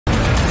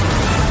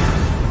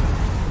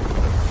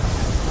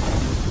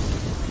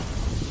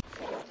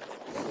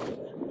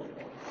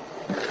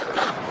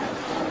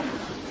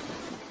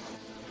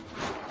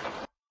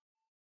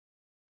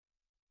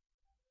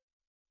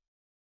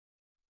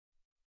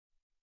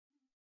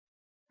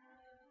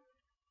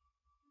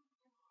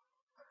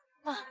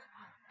如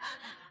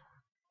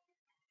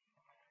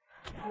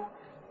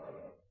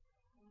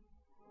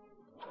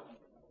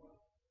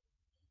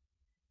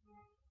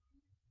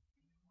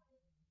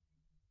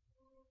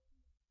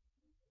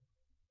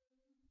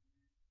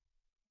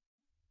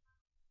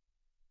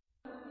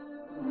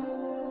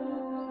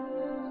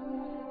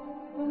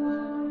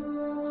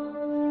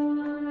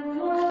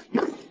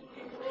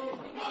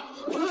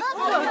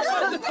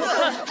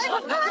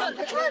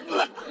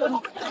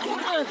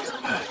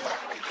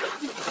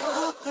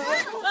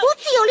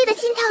此有力的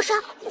心跳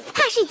声，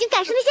怕是已经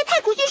赶上那些太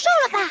古巨兽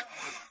了吧？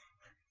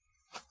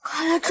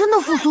看来真的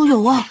复苏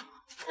有望，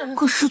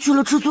可失去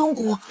了至尊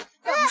骨，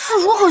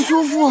是如何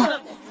修复？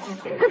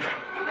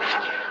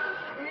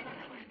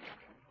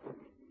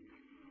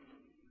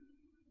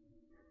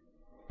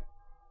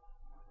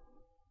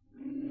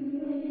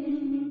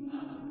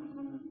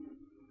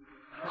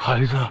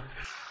孩子，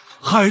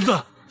孩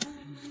子，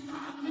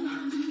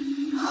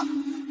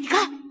你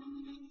看。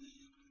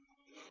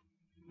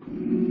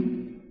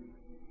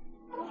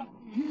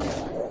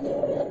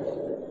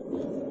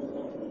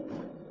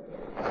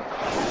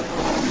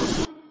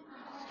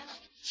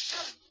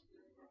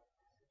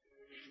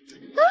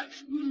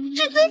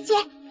 至尊血，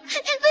是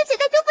至尊血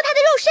在修复他的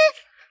肉身。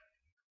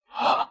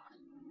啊！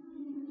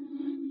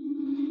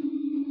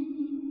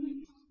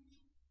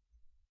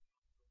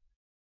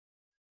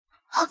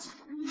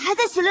还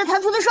在洗炼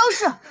残存的伤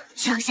势，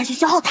这样下去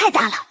消耗太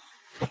大了。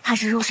怕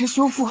是肉身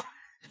修复，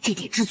这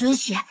点至尊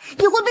血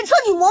也会被彻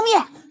底磨灭。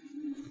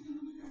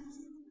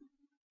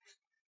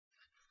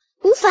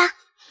无法，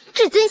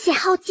至尊血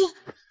耗尽，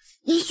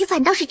也许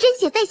反倒是真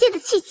血再现的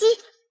契机。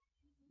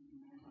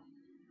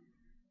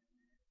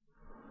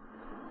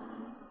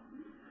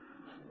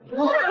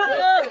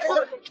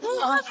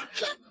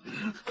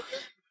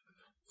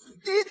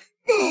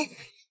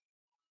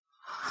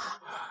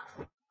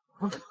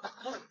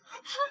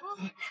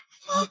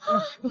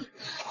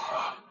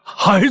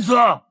 孩子，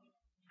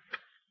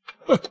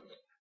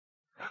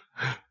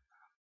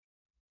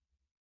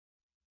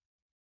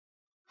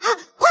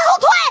快后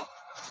退！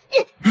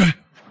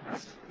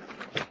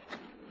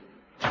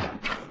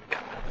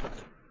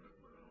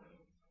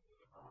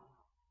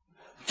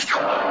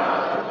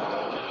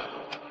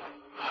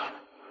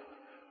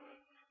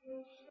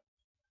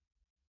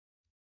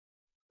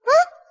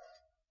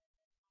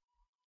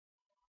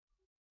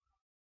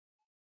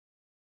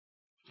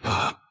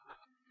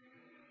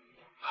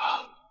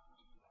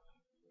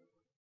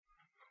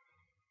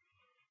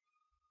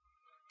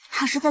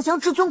他是在将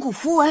至尊骨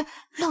符文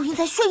烙印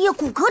在血液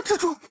骨骼之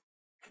中。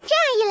这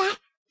样一来，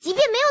即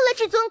便没有了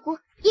至尊骨，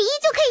也依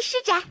旧可以施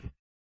展。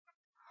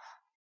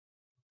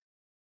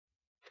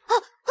啊，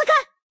快看，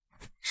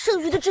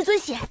剩余的至尊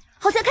血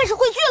好像开始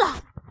汇聚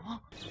了。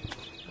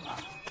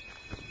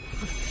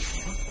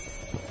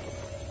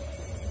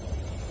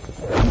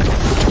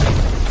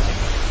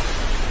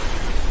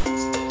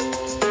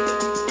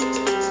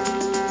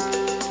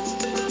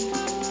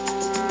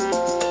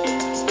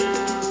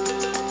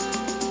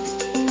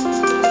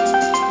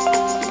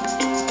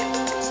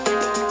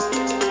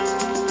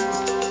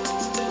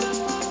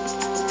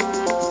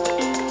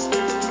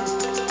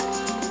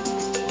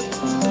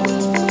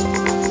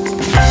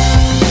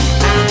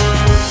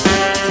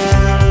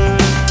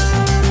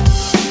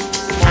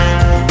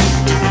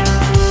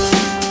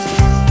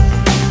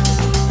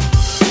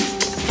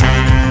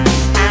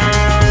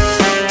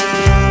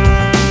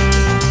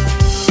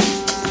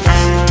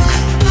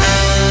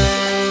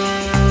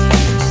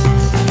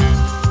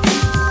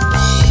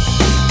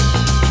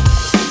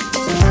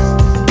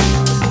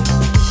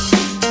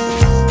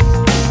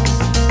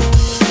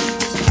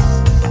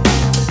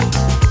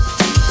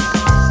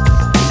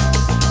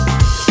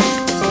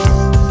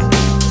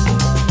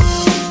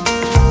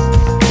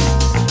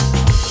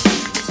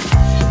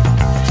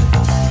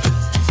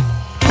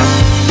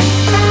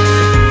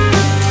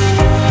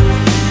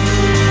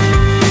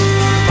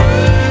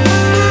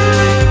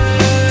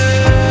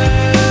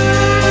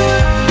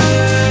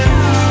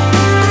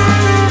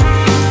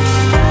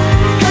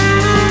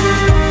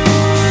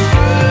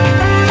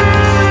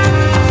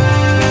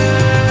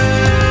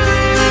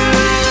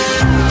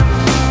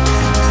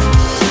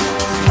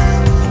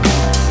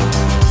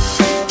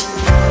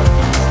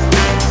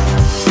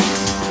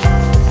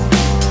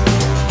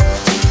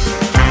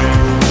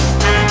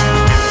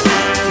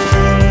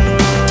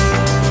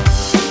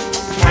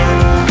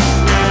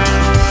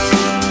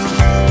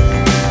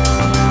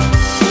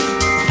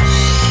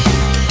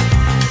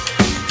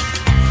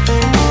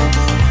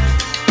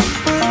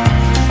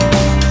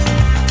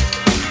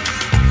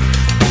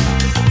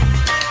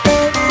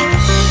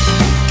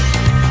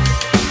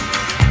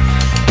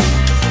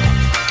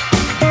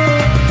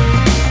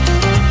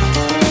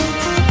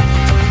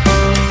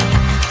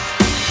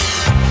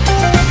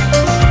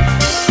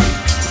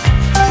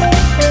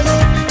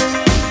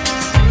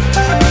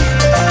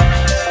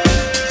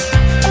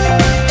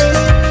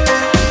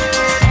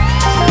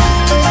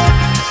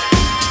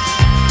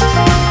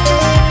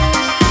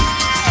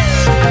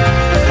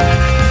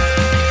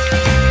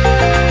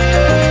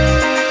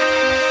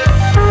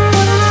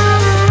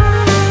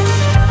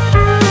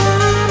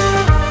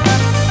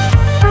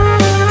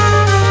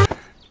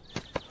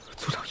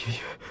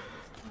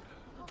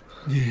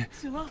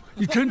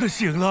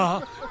醒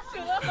了，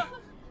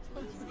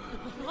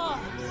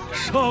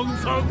上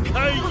苍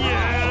开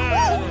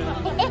眼，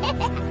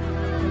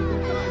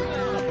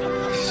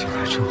醒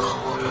来真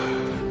好，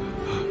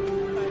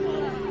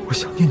我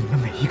想念你们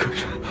每一个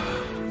人。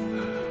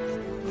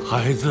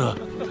孩子，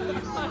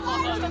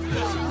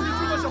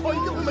小浩一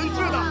定会没事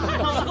的。石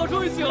昊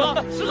终于醒了，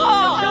石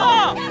昊，石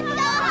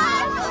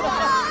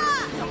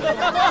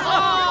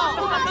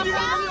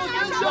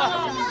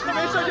昊，你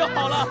没事就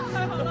好了。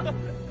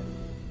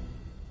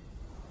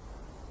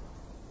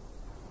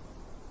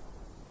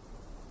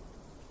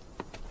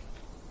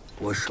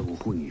我守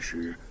护你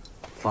时，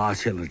发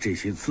现了这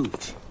些字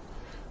迹。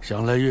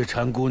想来月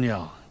禅姑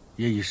娘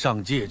也已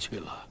上界去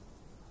了。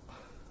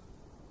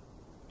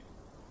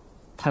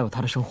她有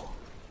她的生活，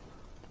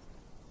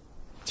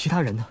其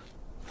他人呢？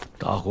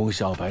大红、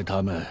小白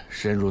他们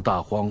深入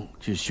大荒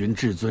去寻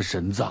至尊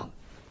神藏，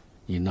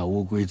你那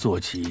乌龟坐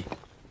骑，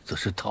则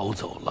是逃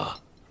走了。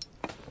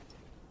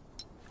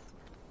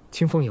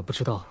清风也不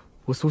知道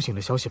我苏醒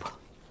的消息吧？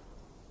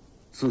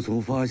自从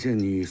发现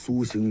你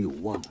苏醒有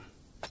望，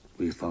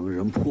为防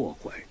人破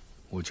坏，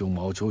我就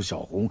毛求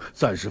小红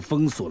暂时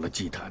封锁了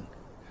祭坛。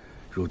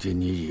如今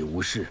你已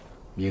无事，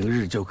明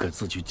日就可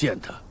自去见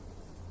他。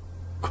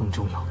更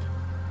重要的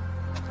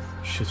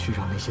是去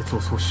让那些做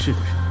错事的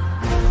人